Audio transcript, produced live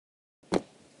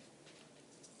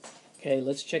Okay,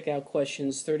 let's check out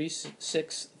questions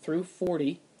 36 through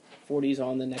 40. 40 is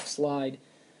on the next slide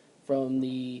from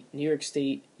the New York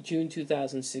State June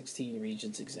 2016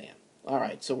 Regents exam.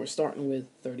 Alright, so we're starting with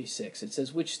 36. It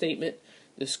says, which statement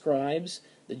describes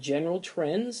the general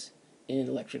trends in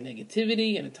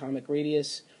electronegativity and atomic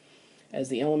radius as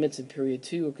the elements in period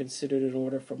 2 are considered in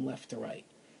order from left to right?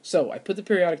 So I put the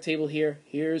periodic table here.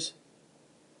 Here's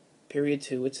period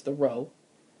 2. It's the row.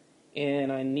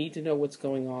 And I need to know what's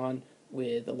going on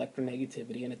with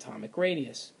electronegativity and atomic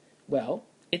radius. Well,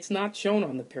 it's not shown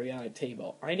on the periodic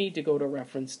table. I need to go to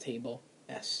reference table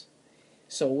S.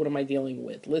 So what am I dealing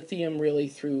with? Lithium really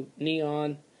through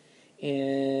neon.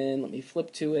 And let me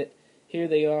flip to it. Here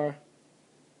they are.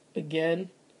 Again,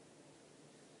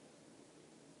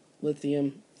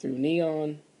 lithium through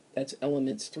neon. That's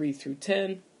elements 3 through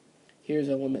 10. Here's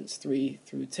elements 3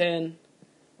 through 10.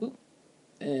 Oop.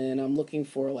 And I'm looking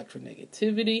for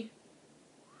electronegativity.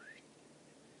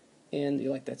 And do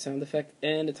you like that sound effect?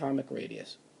 And atomic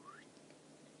radius.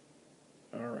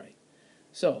 Alright.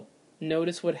 So,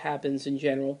 notice what happens in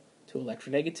general to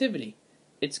electronegativity.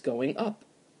 It's going up.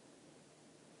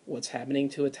 What's happening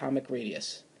to atomic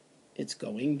radius? It's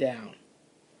going down.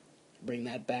 Bring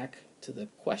that back to the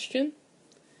question.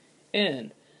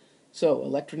 And so,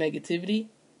 electronegativity,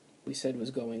 we said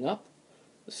was going up.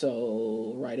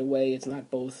 So, right away, it's not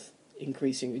both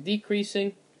increasing or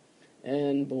decreasing.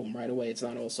 And boom, right away, it's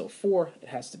not also 4, it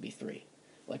has to be 3.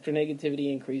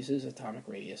 Electronegativity increases, atomic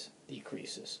radius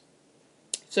decreases.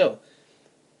 So,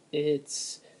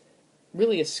 it's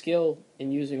really a skill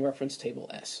in using reference table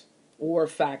S, or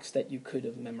facts that you could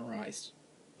have memorized.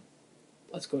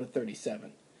 Let's go to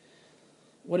 37.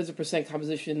 What is the percent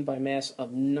composition by mass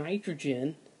of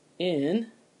nitrogen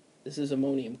in, this is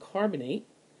ammonium carbonate,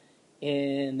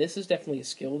 and this is definitely a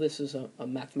skill. This is a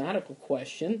mathematical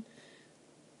question.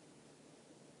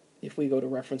 If we go to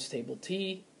reference table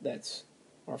T, that's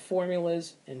our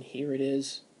formulas, and here it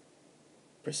is,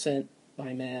 percent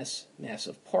by mass, mass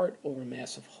of part over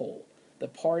mass of whole. The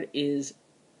part is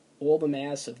all the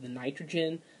mass of the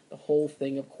nitrogen. The whole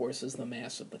thing, of course, is the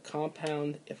mass of the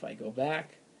compound. If I go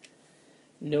back,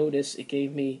 notice it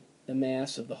gave me the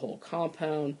mass of the whole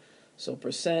compound. So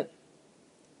percent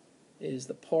is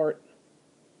the part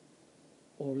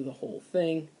over the whole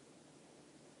thing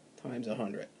times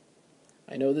 100.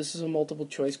 I know this is a multiple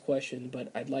choice question,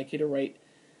 but I'd like you to write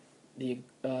the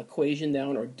equation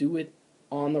down or do it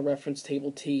on the reference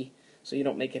table T so you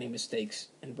don't make any mistakes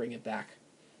and bring it back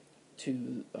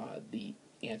to the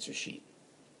answer sheet.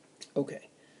 Okay,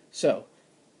 so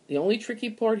the only tricky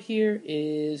part here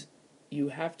is you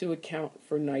have to account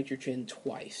for nitrogen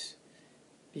twice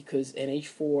because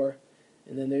NH4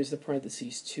 and then there's the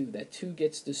parentheses 2. That 2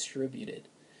 gets distributed.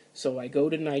 So I go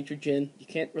to nitrogen. You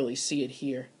can't really see it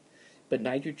here. But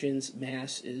nitrogen's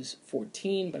mass is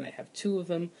 14, but I have 2 of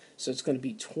them, so it's going to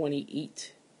be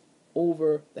 28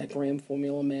 over that gram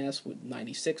formula mass with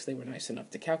 96. They were nice enough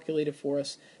to calculate it for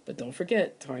us, but don't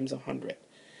forget, times 100.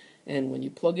 And when you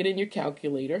plug it in your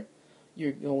calculator,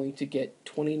 you're going to get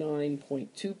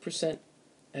 29.2%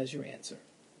 as your answer.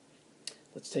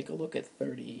 Let's take a look at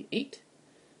 38.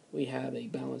 We have a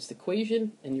balanced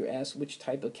equation, and you're asked which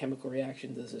type of chemical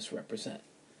reaction does this represent.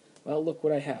 Well, look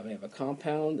what I have. I have a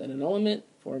compound and an element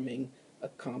forming a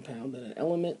compound and an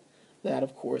element. That,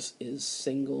 of course, is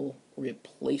single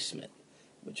replacement,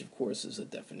 which, of course, is a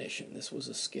definition. This was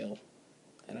a skill,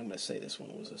 and I'm going to say this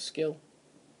one was a skill.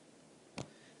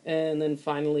 And then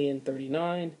finally in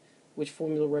 39, which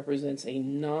formula represents a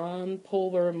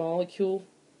nonpolar molecule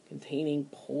containing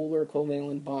polar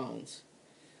covalent bonds?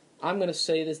 I'm going to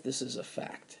say this is a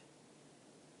fact.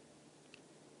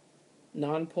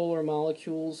 Nonpolar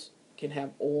molecules can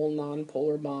have all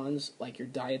nonpolar bonds like your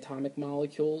diatomic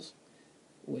molecules,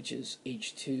 which is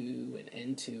H2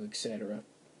 and N2, etc.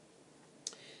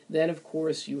 Then, of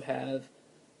course, you have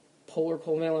polar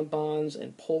covalent bonds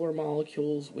and polar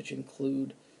molecules, which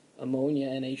include ammonia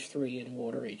NH3 and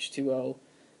water H2O.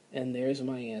 And there's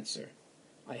my answer.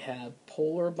 I have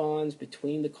polar bonds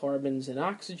between the carbons and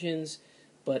oxygens,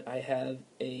 but I have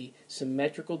a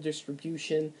symmetrical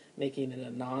distribution, making it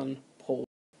a non-polar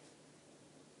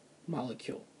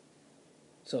molecule.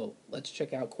 So let's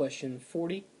check out question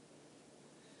 40.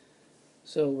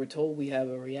 So we're told we have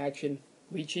a reaction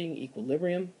reaching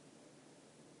equilibrium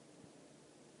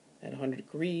at 100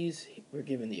 degrees. We're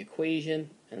given the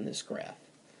equation and this graph.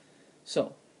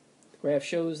 So the graph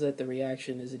shows that the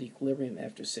reaction is at equilibrium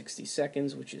after 60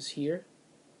 seconds, which is here,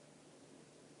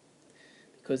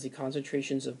 because the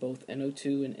concentrations of both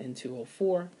NO2 and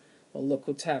N2O4, well, look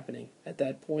what's happening. At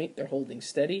that point, they're holding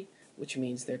steady, which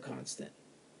means they're constant.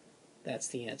 That's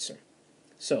the answer.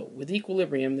 So, with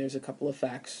equilibrium, there's a couple of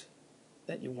facts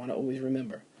that you want to always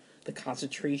remember. The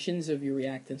concentrations of your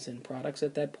reactants and products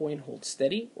at that point hold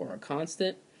steady or are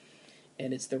constant,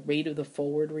 and it's the rate of the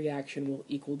forward reaction will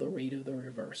equal the rate of the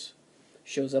reverse.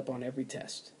 Shows up on every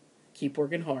test. Keep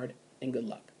working hard, and good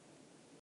luck.